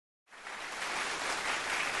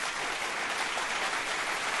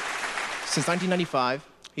Since 1995,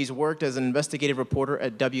 he's worked as an investigative reporter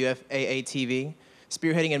at WFAA-TV,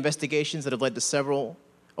 spearheading investigations that have led to several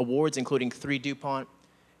awards, including 3 DuPont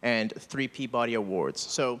and 3 Peabody Awards.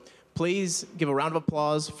 So please give a round of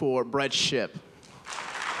applause for Brett Shipp.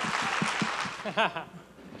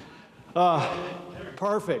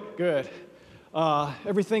 Perfect, good.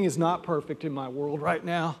 Everything is not perfect in my world right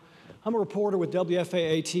now. I'm a reporter with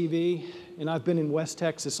WFAA-TV, and I've been in West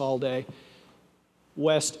Texas all day.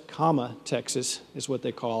 West, Texas is what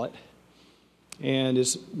they call it. And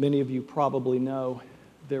as many of you probably know,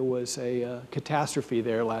 there was a catastrophe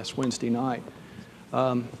there last Wednesday night.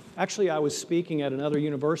 Actually, I was speaking at another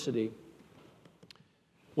university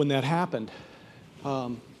when that happened.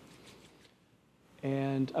 And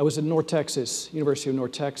I was in North Texas, University of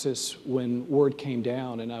North Texas, when word came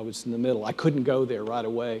down, and I was in the middle. I couldn't go there right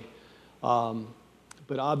away.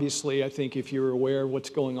 But obviously, I think if you're aware of what's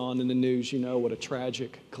going on in the news, you know what a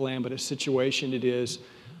tragic, calamitous situation it is,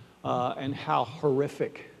 and how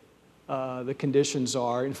horrific the conditions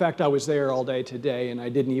are. In fact, I was there all day today, and I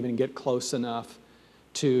didn't even get close enough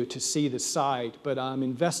to see the site. But I'm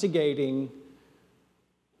investigating.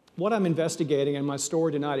 What I'm investigating, and my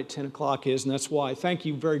story tonight at 10 o'clock is, and that's why, thank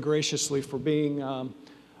you very graciously for being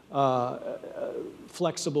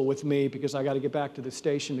flexible with me, because I got to get back to the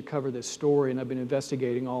station to cover this story, and I've been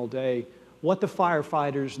investigating all day what the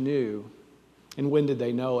firefighters knew and when did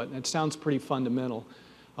they know it. And it sounds pretty fundamental,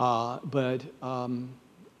 and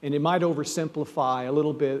it might oversimplify a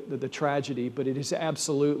little bit the tragedy, but it is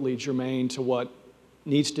absolutely germane to what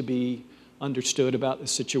needs to be understood about the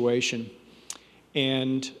situation.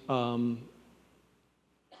 And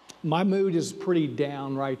my mood is pretty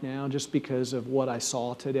down right now just because of what I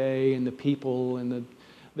saw today and the people, and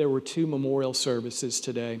there were 2 memorial services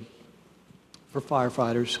today for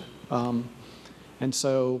firefighters. And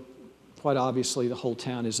so, quite obviously, the whole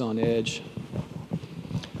town is on edge.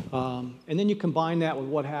 And then you combine that with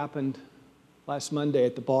what happened last Monday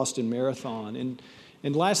at the Boston Marathon.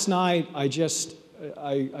 And last night, I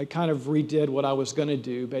kind of redid what I was going to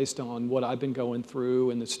do based on what I've been going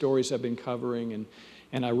through and the stories I've been covering,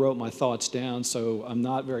 and I wrote my thoughts down, so I'm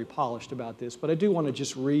not very polished about this, but I do want to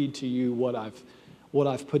just read to you what I've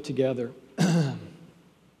put together.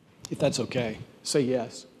 If that's okay. Say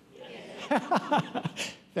yes.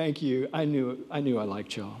 Thank you. I knew I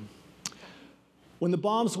liked y'all. When the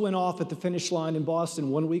bombs went off at the finish line in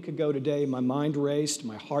Boston 1 week ago today, my mind raced,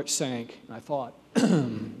 my heart sank, and I thought,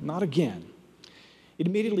 not again. It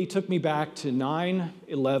immediately took me back to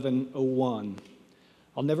 9/11/01.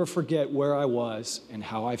 I'll never forget where I was and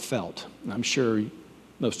how I felt. And I'm sure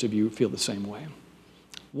most of you feel the same way.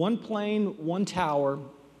 1 plane, 1 tower,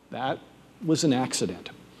 that was an accident.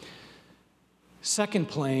 2nd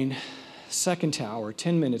plane, 2nd tower,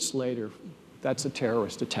 10 minutes later, that's a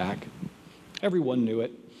terrorist attack. Everyone knew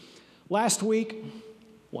it. Last week,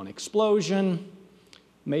 1 explosion,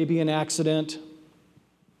 maybe an accident.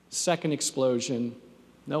 2nd explosion,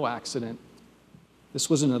 no accident. This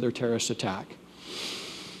was another terrorist attack.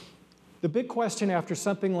 The big question after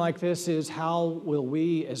something like this is, how will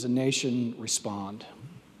we as a nation respond?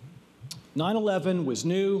 9/11 was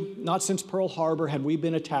new. Not since Pearl Harbor had we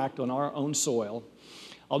been attacked on our own soil.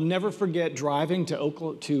 I'll never forget driving to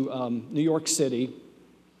New York City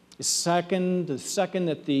the second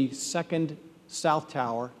that the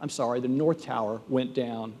the North Tower went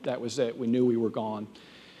down. That was it. We knew we were gone.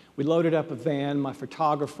 We loaded up a van, my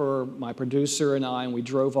photographer, my producer, and I, and we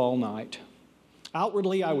drove all night.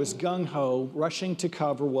 Outwardly, I was gung-ho, rushing to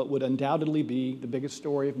cover what would undoubtedly be the biggest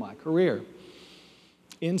story of my career.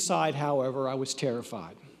 Inside, however, I was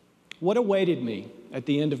terrified. What awaited me at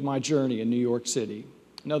the end of my journey in New York City?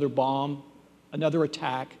 Another bomb, another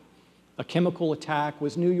attack, a chemical attack.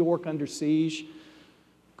 Was New York under siege?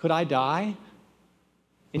 Could I die?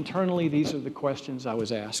 Internally, these are the questions I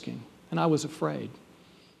was asking, and I was afraid.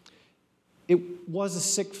 It was a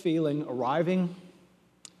sick feeling arriving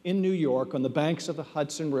in New York on the banks of the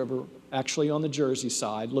Hudson River, actually on the Jersey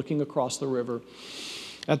side, looking across the river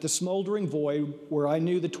at the smoldering void where I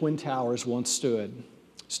knew the Twin Towers once stood,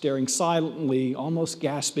 staring silently, almost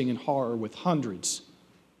gasping in horror, with hundreds,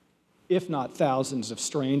 if not thousands, of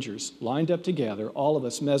strangers lined up together, all of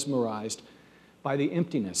us mesmerized by the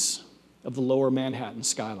emptiness of the lower Manhattan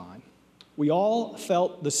skyline. We all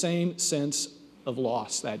felt the same sense of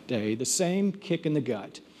loss that day, the same kick in the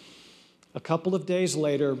gut. A couple of days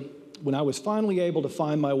later, when I was finally able to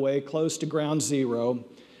find my way close to ground zero,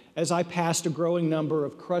 as I passed a growing number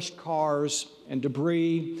of crushed cars and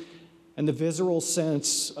debris and the visceral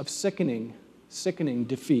sense of sickening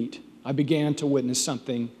defeat, I began to witness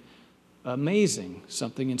something amazing,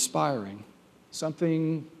 something inspiring.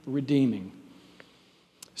 something redeeming,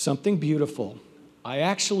 something beautiful. I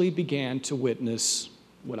actually began to witness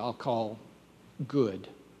what I'll call good,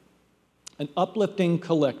 an uplifting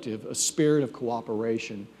collective, a spirit of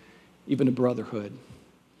cooperation, even a brotherhood.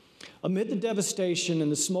 Amid the devastation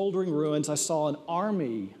and the smoldering ruins, I saw an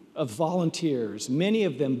army of volunteers, many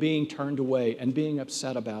of them being turned away and being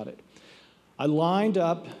upset about it.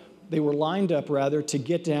 They were lined up to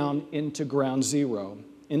get down into ground zero,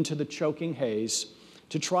 into the choking haze,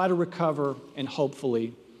 to try to recover and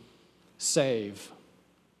hopefully save.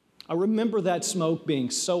 I remember that smoke being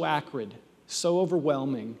so acrid, so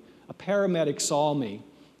overwhelming. A paramedic saw me.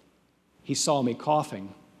 He saw me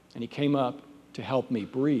coughing, and he came up to help me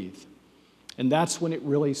breathe. And that's when it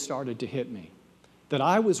really started to hit me, that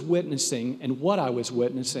I was witnessing, and what I was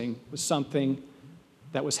witnessing was something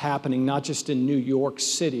that was happening not just in New York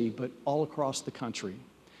City, but all across the country.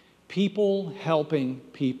 People helping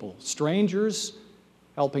people, strangers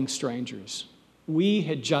helping strangers. We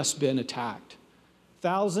had just been attacked.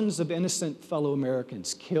 Thousands of innocent fellow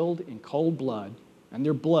Americans killed in cold blood, and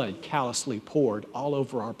their blood callously poured all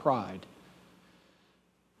over our pride.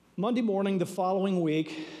 Monday morning the following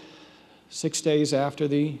week, 6 days after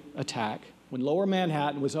the attack, when Lower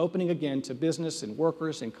Manhattan was opening again to business and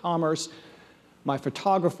workers and commerce, my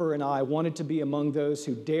photographer and I wanted to be among those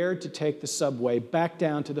who dared to take the subway back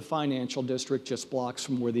down to the financial district just blocks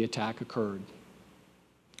from where the attack occurred.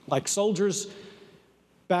 Like soldiers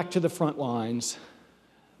back to the front lines,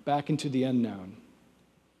 back into the unknown.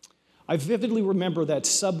 I vividly remember that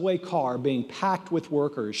subway car being packed with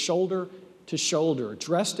workers, shoulder to shoulder,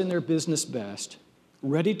 dressed in their business best,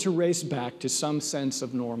 ready to race back to some sense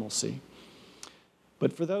of normalcy.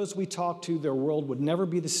 But for those we talked to, their world would never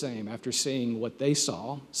be the same after seeing what they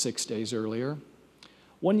saw 6 days earlier.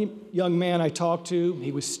 One young man I talked to,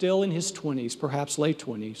 he was still in his 20s, perhaps late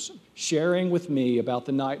 20s, sharing with me about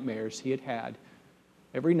the nightmares he had had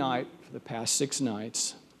every night for the past 6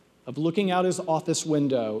 nights of looking out his office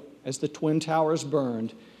window as the Twin Towers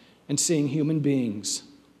burned and seeing human beings,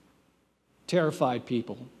 terrified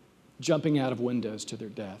people, jumping out of windows to their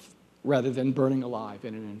death rather than burning alive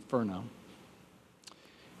in an inferno.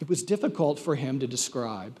 It was difficult for him to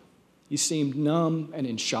describe. He seemed numb and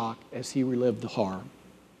in shock as he relived the horror.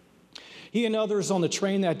 He and others on the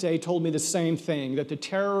train that day told me the same thing, that the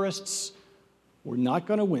terrorists were not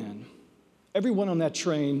going to win. Everyone on that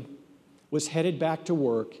train was headed back to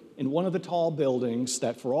work in one of the tall buildings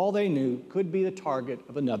that, for all they knew, could be the target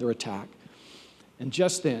of another attack. And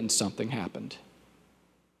just then, something happened.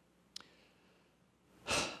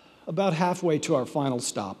 About halfway to our final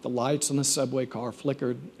stop, the lights on the subway car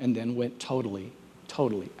flickered and then went totally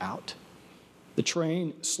out. The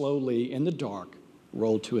train slowly, in the dark,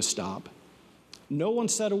 rolled to a stop. No one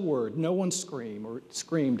said a word, no one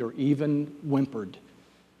screamed or even whimpered.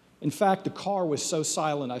 In fact, the car was so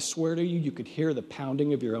silent, I swear to you, you could hear the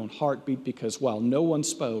pounding of your own heartbeat, because while no one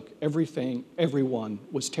spoke, everyone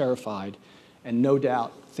was terrified and no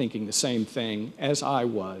doubt thinking the same thing as I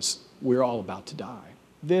was. We're all about to die.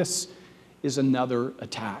 This is another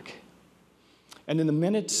attack. And in the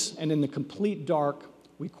minutes and in the complete dark,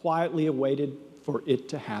 we quietly awaited for it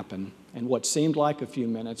to happen. And what seemed like a few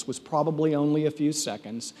minutes was probably only a few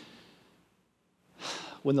seconds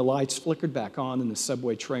when the lights flickered back on and the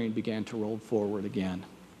subway train began to roll forward again.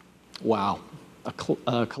 Wow.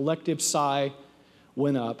 A collective sigh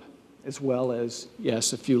went up, as well as,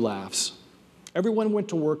 yes, a few laughs. Everyone went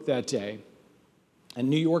to work that day, and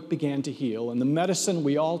New York began to heal, and the medicine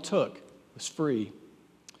we all took was free.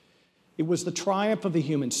 It was the triumph of the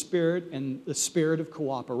human spirit and the spirit of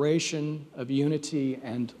cooperation, of unity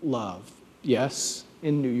and love. Yes,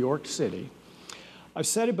 in New York City. I've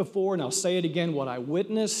said it before and I'll say it again, what I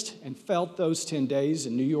witnessed and felt those 10 days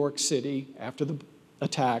in New York City after the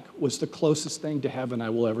attack was the closest thing to heaven I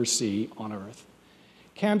will ever see on earth.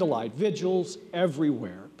 Candlelight vigils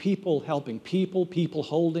everywhere, people helping people, people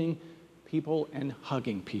holding people and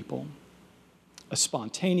hugging people. A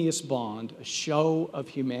spontaneous bond, a show of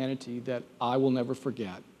humanity that I will never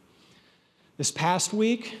forget. This past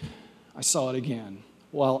week, I saw it again.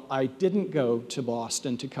 While I didn't go to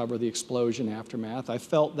Boston to cover the explosion aftermath, I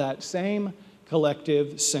felt that same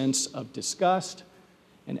collective sense of disgust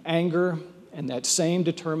and anger and that same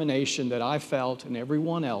determination that I felt and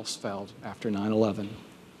everyone else felt after 9/11.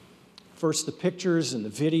 First, the pictures and the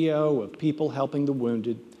video of people helping the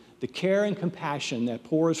wounded, the care and compassion that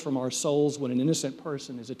pours from our souls when an innocent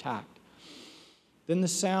person is attacked. Then the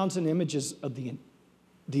sounds and images of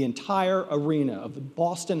the entire arena of the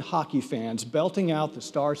Boston hockey fans belting out the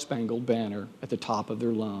Star-Spangled Banner at the top of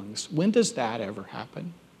their lungs. When does that ever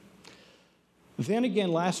happen? Then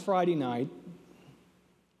again, last Friday night,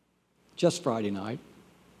 just Friday night,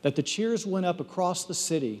 that the cheers went up across the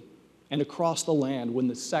city and across the land when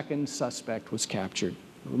the second suspect was captured.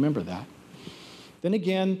 Remember that. Then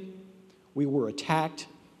again, we were attacked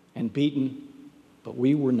and beaten, but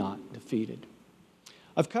we were not defeated.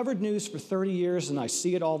 I've covered news for 30 years and I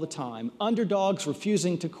see it all the time. Underdogs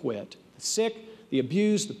refusing to quit. The sick, the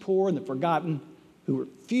abused, the poor, and the forgotten who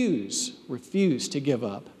refuse to give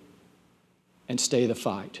up and stay the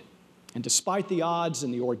fight. And despite the odds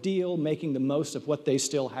and the ordeal, making the most of what they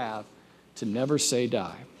still have to never say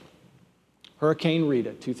die. Hurricane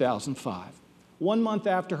Rita, 2005. 1 month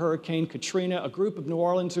after Hurricane Katrina, a group of New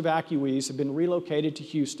Orleans evacuees had been relocated to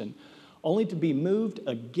Houston, only to be moved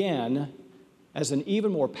again as an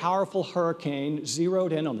even more powerful hurricane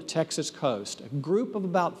zeroed in on the Texas coast. A group of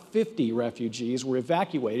about 50 refugees were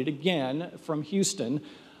evacuated again from Houston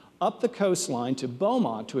up the coastline to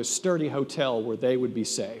Beaumont to a sturdy hotel where they would be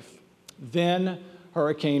safe. Then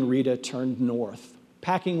Hurricane Rita turned north,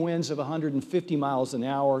 packing winds of 150 miles an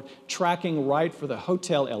hour, tracking right for the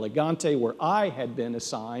Hotel Elegante where I had been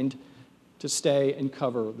assigned to stay and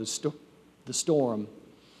cover the storm.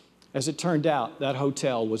 As it turned out, that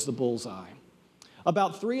hotel was the bullseye.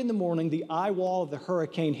 About 3 in the morning, the eye wall of the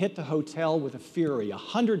hurricane hit the hotel with a fury.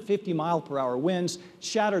 150-mile-per-hour winds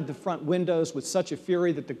shattered the front windows with such a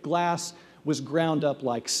fury that the glass was ground up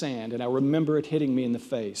like sand, and I remember it hitting me in the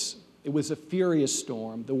face. It was a furious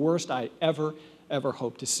storm, the worst I ever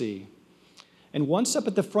hoped to see. And once up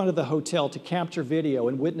at the front of the hotel to capture video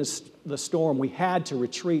and witness the storm, we had to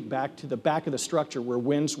retreat back to the back of the structure where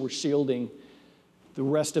winds were shielding the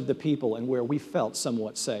rest of the people and where we felt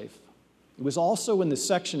somewhat safe. It was also in the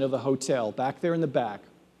section of the hotel, back there in the back,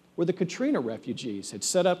 where the Katrina refugees had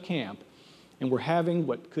set up camp and were having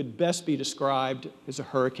what could best be described as a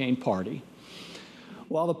hurricane party.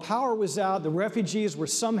 While the power was out, the refugees were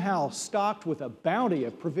somehow stocked with a bounty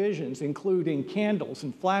of provisions, including candles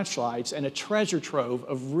and flashlights and a treasure trove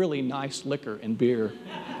of really nice liquor and beer.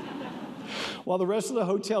 While the rest of the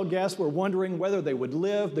hotel guests were wondering whether they would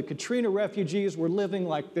live, the Katrina refugees were living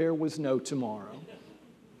like there was no tomorrow.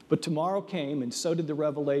 But tomorrow came, and so did the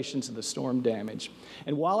revelations of the storm damage.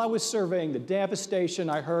 And while I was surveying the devastation,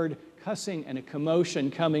 I heard cussing and a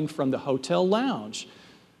commotion coming from the hotel lounge.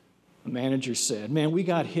 The manager said, "Man, we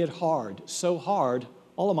got hit hard, so hard,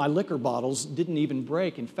 all of my liquor bottles didn't even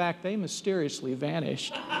break. In fact, they mysteriously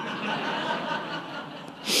vanished."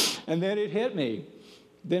 And then it hit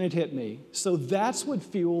me. So that's what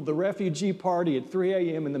fueled the refugee party at 3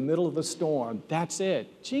 a.m. in the middle of the storm. That's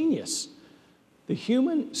it. Genius. The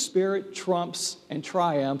human spirit trumps and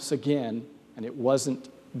triumphs again, and it wasn't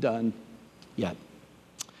done yet.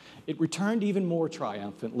 It returned even more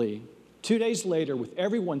triumphantly. 2 days later, with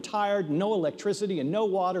everyone tired, no electricity and no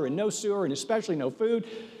water and no sewer and especially no food,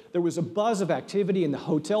 there was a buzz of activity in the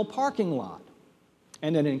hotel parking lot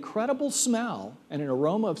and an incredible smell and an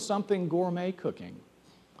aroma of something gourmet cooking.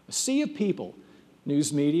 A sea of people,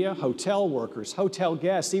 news media, hotel workers, hotel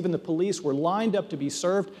guests, even the police were lined up to be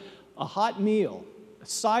served a hot meal. A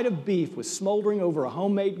side of beef was smoldering over a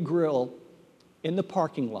homemade grill in the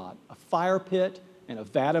parking lot. A fire pit and a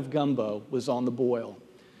vat of gumbo was on the boil.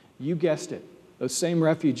 You guessed it, those same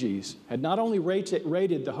refugees had not only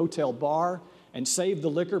raided the hotel bar and saved the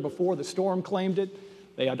liquor before the storm claimed it,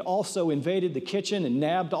 they had also invaded the kitchen and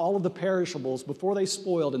nabbed all of the perishables before they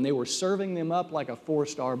spoiled, and they were serving them up like a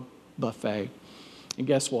 4-star buffet. And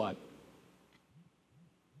guess what?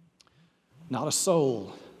 Not a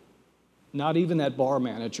soul, not even that bar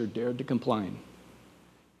manager dared to complain.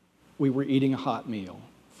 We were eating a hot meal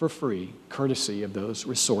for free, courtesy of those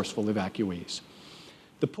resourceful evacuees.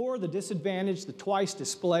 The poor, the disadvantaged, the twice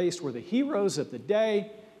displaced were the heroes of the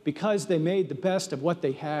day because they made the best of what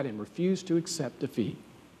they had and refused to accept defeat.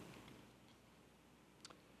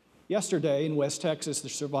 Yesterday in West Texas, the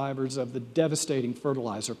survivors of the devastating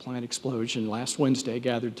fertilizer plant explosion last Wednesday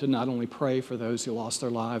gathered to not only pray for those who lost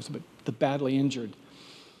their lives, but the badly injured.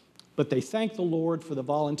 But they thanked the Lord for the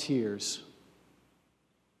volunteers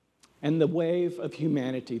and the wave of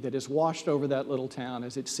humanity that has washed over that little town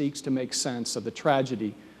as it seeks to make sense of the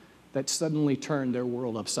tragedy that suddenly turned their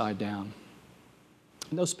world upside down.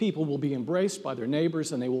 And those people will be embraced by their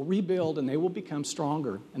neighbors, and they will rebuild, and they will become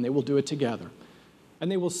stronger, and they will do it together.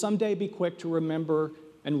 And they will someday be quick to remember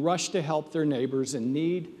and rush to help their neighbors in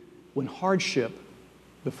need when hardship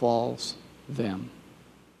befalls them.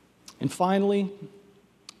 And finally,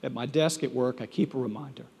 at my desk at work, I keep a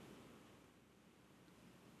reminder.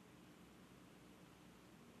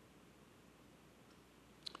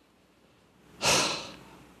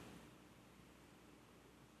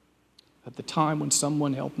 At the time when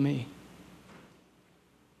someone helped me.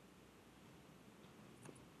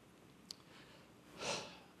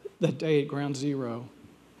 that day at Ground Zero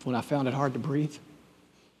when I found it hard to breathe.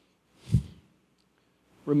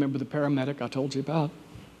 Remember the paramedic I told you about?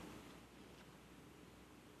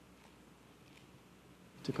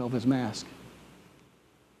 Took off his mask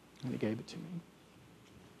and he gave it to me.